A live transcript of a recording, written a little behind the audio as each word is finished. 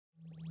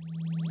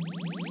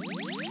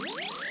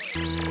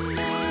What's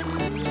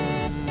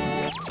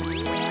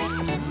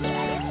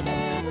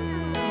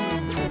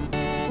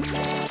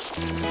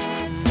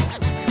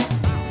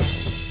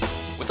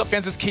up,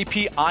 fans? It's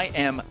KP. I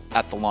am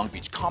at the Long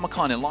Beach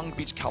Comic-Con in Long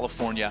Beach,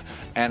 California,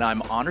 and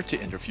I'm honored to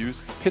interview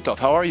Pitof.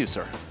 How are you,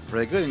 sir?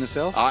 Very good. And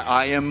yourself?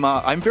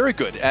 I'm very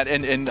good,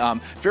 and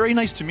very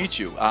nice to meet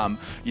you.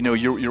 You know,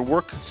 your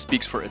work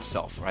speaks for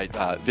itself, right?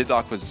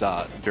 Vidocq was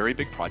a very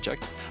big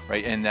project,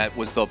 right? And that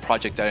was the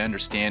project that I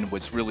understand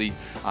was really,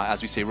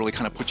 as we say, really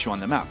kind of put you on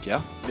the map,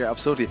 yeah? Yeah,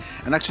 absolutely.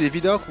 And actually,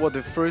 Vidocq was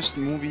the first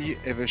movie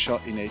ever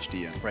shot in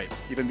HD. Right.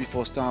 Even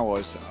before Star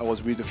Wars, I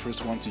was really the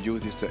first one to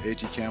use this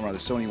HD camera, the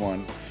Sony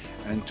one,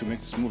 and to make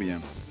this movie.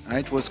 And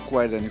it was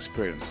quite an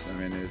experience. I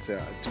mean, it's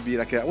to be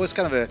like I was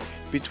kind of a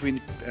between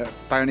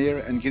pioneer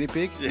and guinea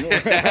pig.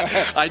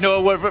 I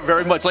know it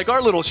very much, like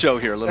our little show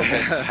here a little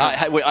bit.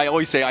 I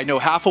always say I know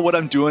half of what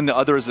I'm doing, the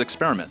other is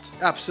experiment.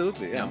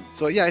 Absolutely, yeah.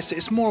 So yeah,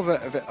 it's more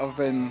of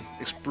an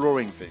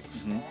exploring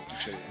things.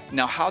 Actually.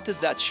 Now, how does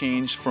that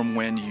change from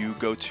when you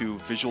go to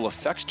visual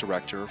effects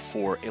director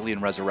for Alien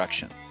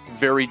Resurrection?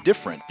 Very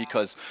different,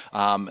 because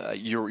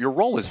your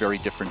role is very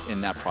different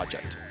in that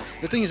project.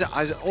 The thing is,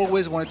 I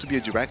always wanted to be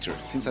a director.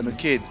 Since I'm a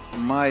kid,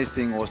 my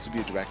thing was to be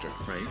a director.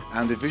 Right.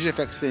 And the visual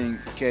effects thing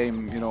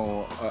came, you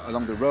know,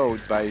 along the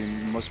road by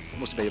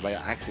mostly by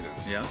accident.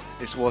 Yeah.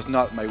 It was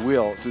not my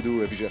will to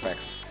do visual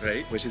effects.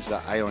 Right. Which is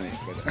ironic.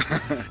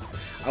 But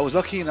I was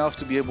lucky enough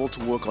to be able to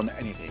work on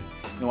anything.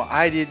 You know,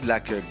 I did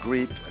like a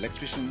grip,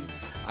 electrician.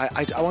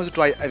 I wanted to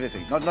try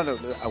everything. Not that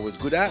I was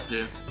good at,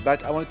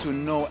 but I wanted to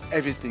know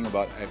everything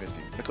about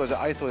everything. Because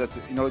I thought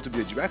that in order to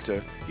be a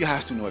director, you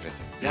have to know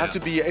everything. You have to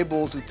be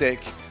able to take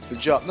the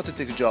job, not to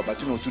take a job, but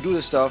to do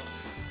the stuff.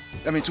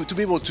 I mean, to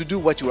be able to do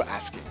what you were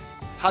asking.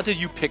 How did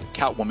you pick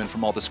Catwoman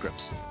from all the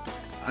scripts?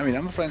 I mean,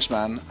 I'm a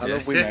Frenchman. I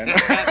love women.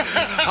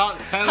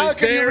 How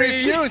can you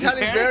refuse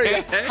Halle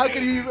Berry? How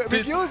can you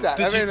refuse that?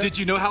 Did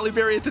you know Halle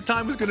Berry at the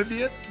time was going to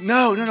be it?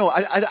 No.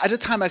 At the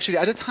time,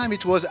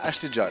 it was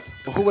Ashley Judd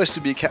who was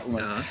to be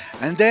Catwoman.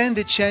 And then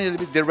they changed a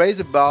little bit. They raised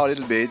the bar a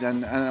little bit,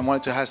 and I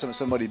wanted to have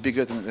somebody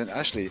bigger than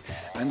Ashley.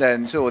 And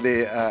then so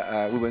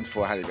we went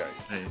for Halle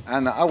Berry,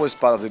 and I was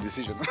part of the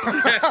decision.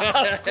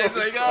 It's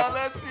like, oh,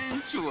 let's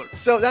see, sure.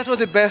 So that was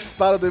the best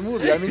part of the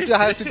movie. I mean, to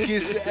have to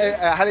kiss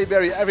Halle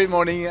Berry every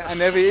morning and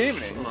every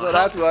evening. So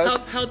that was.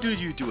 How do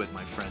you do it,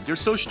 my friend? You're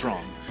so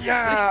strong.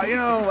 Yeah, you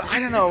know, I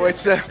don't know.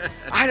 It's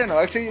I don't know.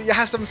 Actually, you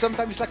have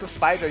sometimes it's like a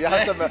fighter. You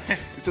have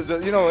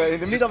some, you know, in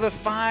the middle of a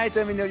fight.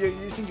 I mean,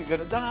 you think you're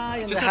gonna die,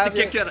 and just have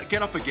to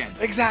get up again.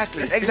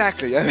 Exactly.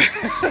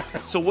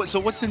 So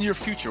what's in your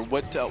future?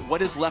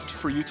 What is left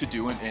for you to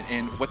do,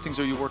 and what things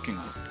are you working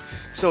on?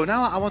 So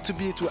now I want to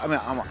be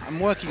I'm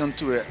working on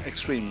two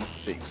extreme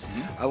things.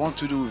 I want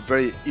to do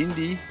very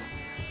indie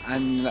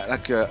and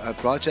like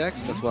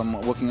projects. That's what I'm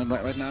working on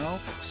right now.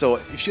 So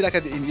if you like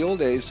in the old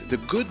days, the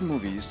good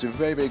movies, the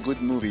very, very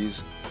good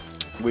movies,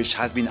 which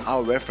has been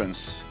our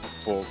reference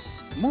for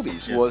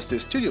movies, was the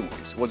studio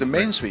movies, was the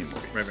mainstream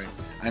movies. Right.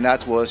 And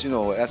that was, you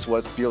know, that's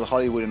what built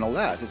Hollywood and all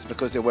that. It's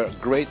because they were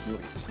great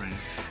movies. Right.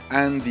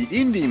 And the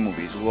indie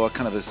movies were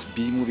kind of this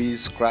B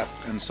movies, scrap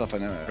and stuff.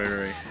 And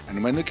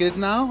when you look at it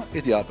now,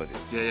 it's the opposite.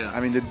 Yeah.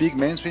 I mean, the big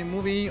mainstream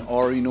movie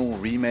or, you know,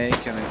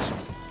 remake, and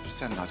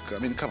they're not good.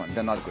 I mean, come on,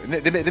 they're not good.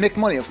 They make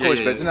money, of course,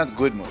 but they're not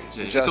good movies.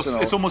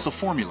 It's almost a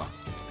formula.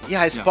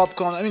 Yeah, it's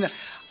popcorn. I mean,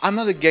 I'm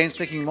not against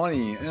making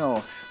money, you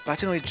know, but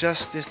you know,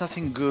 there's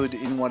nothing good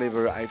in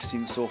whatever I've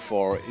seen so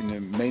far in a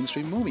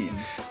mainstream movie,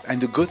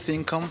 and the good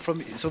thing comes from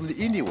the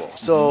indie world.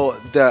 So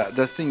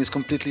the thing is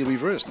completely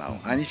reversed now.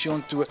 And if you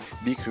want to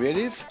be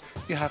creative,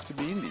 you have to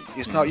be indie.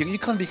 It's not you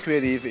can't be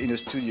creative in a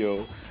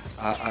studio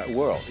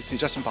world. It's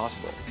just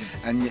impossible.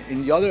 And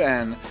in the other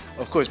end,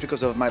 of course,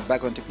 because of my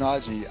background in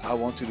technology, I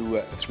want to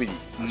do 3D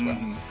as well.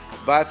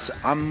 But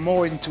I'm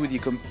more into the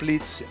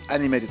complete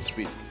animated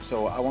 3D.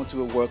 So I want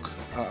to work.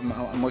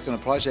 I'm working on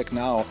a project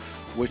now,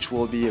 which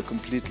will be a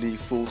completely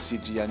full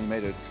CG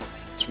animated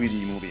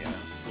 3D movie.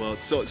 Well,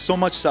 so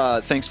much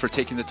thanks for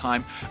taking the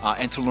time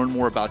and to learn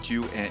more about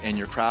you and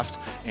your craft.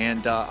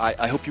 And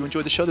I hope you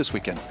enjoy the show this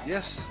weekend.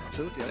 Yes,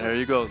 absolutely. There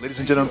you go. Ladies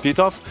and gentlemen,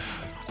 Pitof.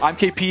 I'm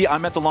KP.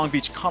 I'm at the Long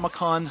Beach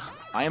Comic-Con.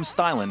 I am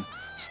Stylin.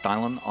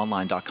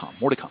 StylinOnline.com.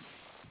 More to come.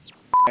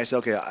 I said,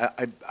 okay,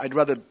 I'd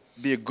rather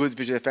be a good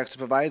visual effects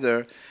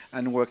supervisor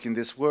and work in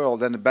this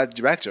world than a bad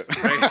director.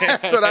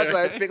 So that's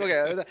why I pick.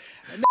 Okay,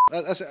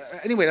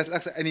 anyway,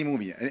 that's any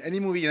movie. Any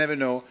movie, you never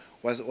know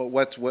what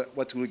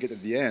we'll get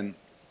at the end,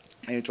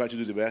 and you try to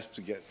do the best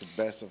to get the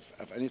best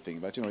of anything.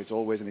 But you know, it's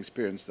always an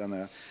experience and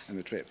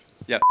a trip.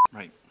 Yeah,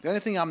 right. The only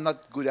thing I'm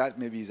not good at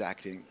maybe is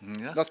acting.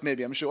 Yeah. Not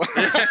maybe, I'm sure.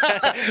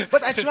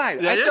 But I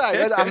tried. I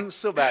tried. I'm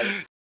so bad.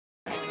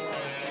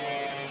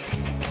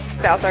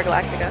 Battlestar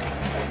Galactica.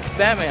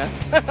 Batman.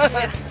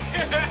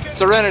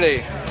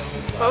 Serenity.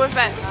 What was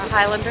that?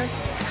 Highlander.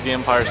 The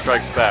Empire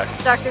Strikes Back.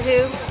 Doctor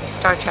Who.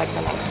 Star Trek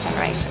The Next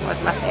Generation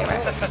was my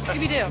favorite.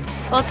 Scooby-Doo.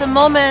 Well, at the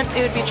moment,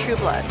 it would be True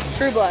Blood.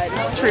 True Blood.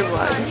 True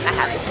Blood. I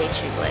have to say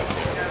True Blood,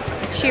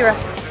 too. She-Ra.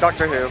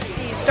 Doctor Who.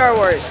 Star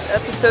Wars,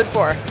 Episode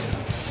 4.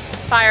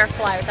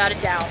 Firefly, without a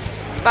doubt.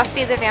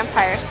 Buffy the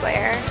Vampire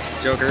Slayer.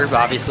 Joker,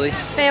 obviously.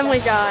 Family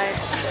Guy.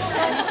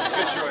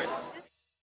 Good choice.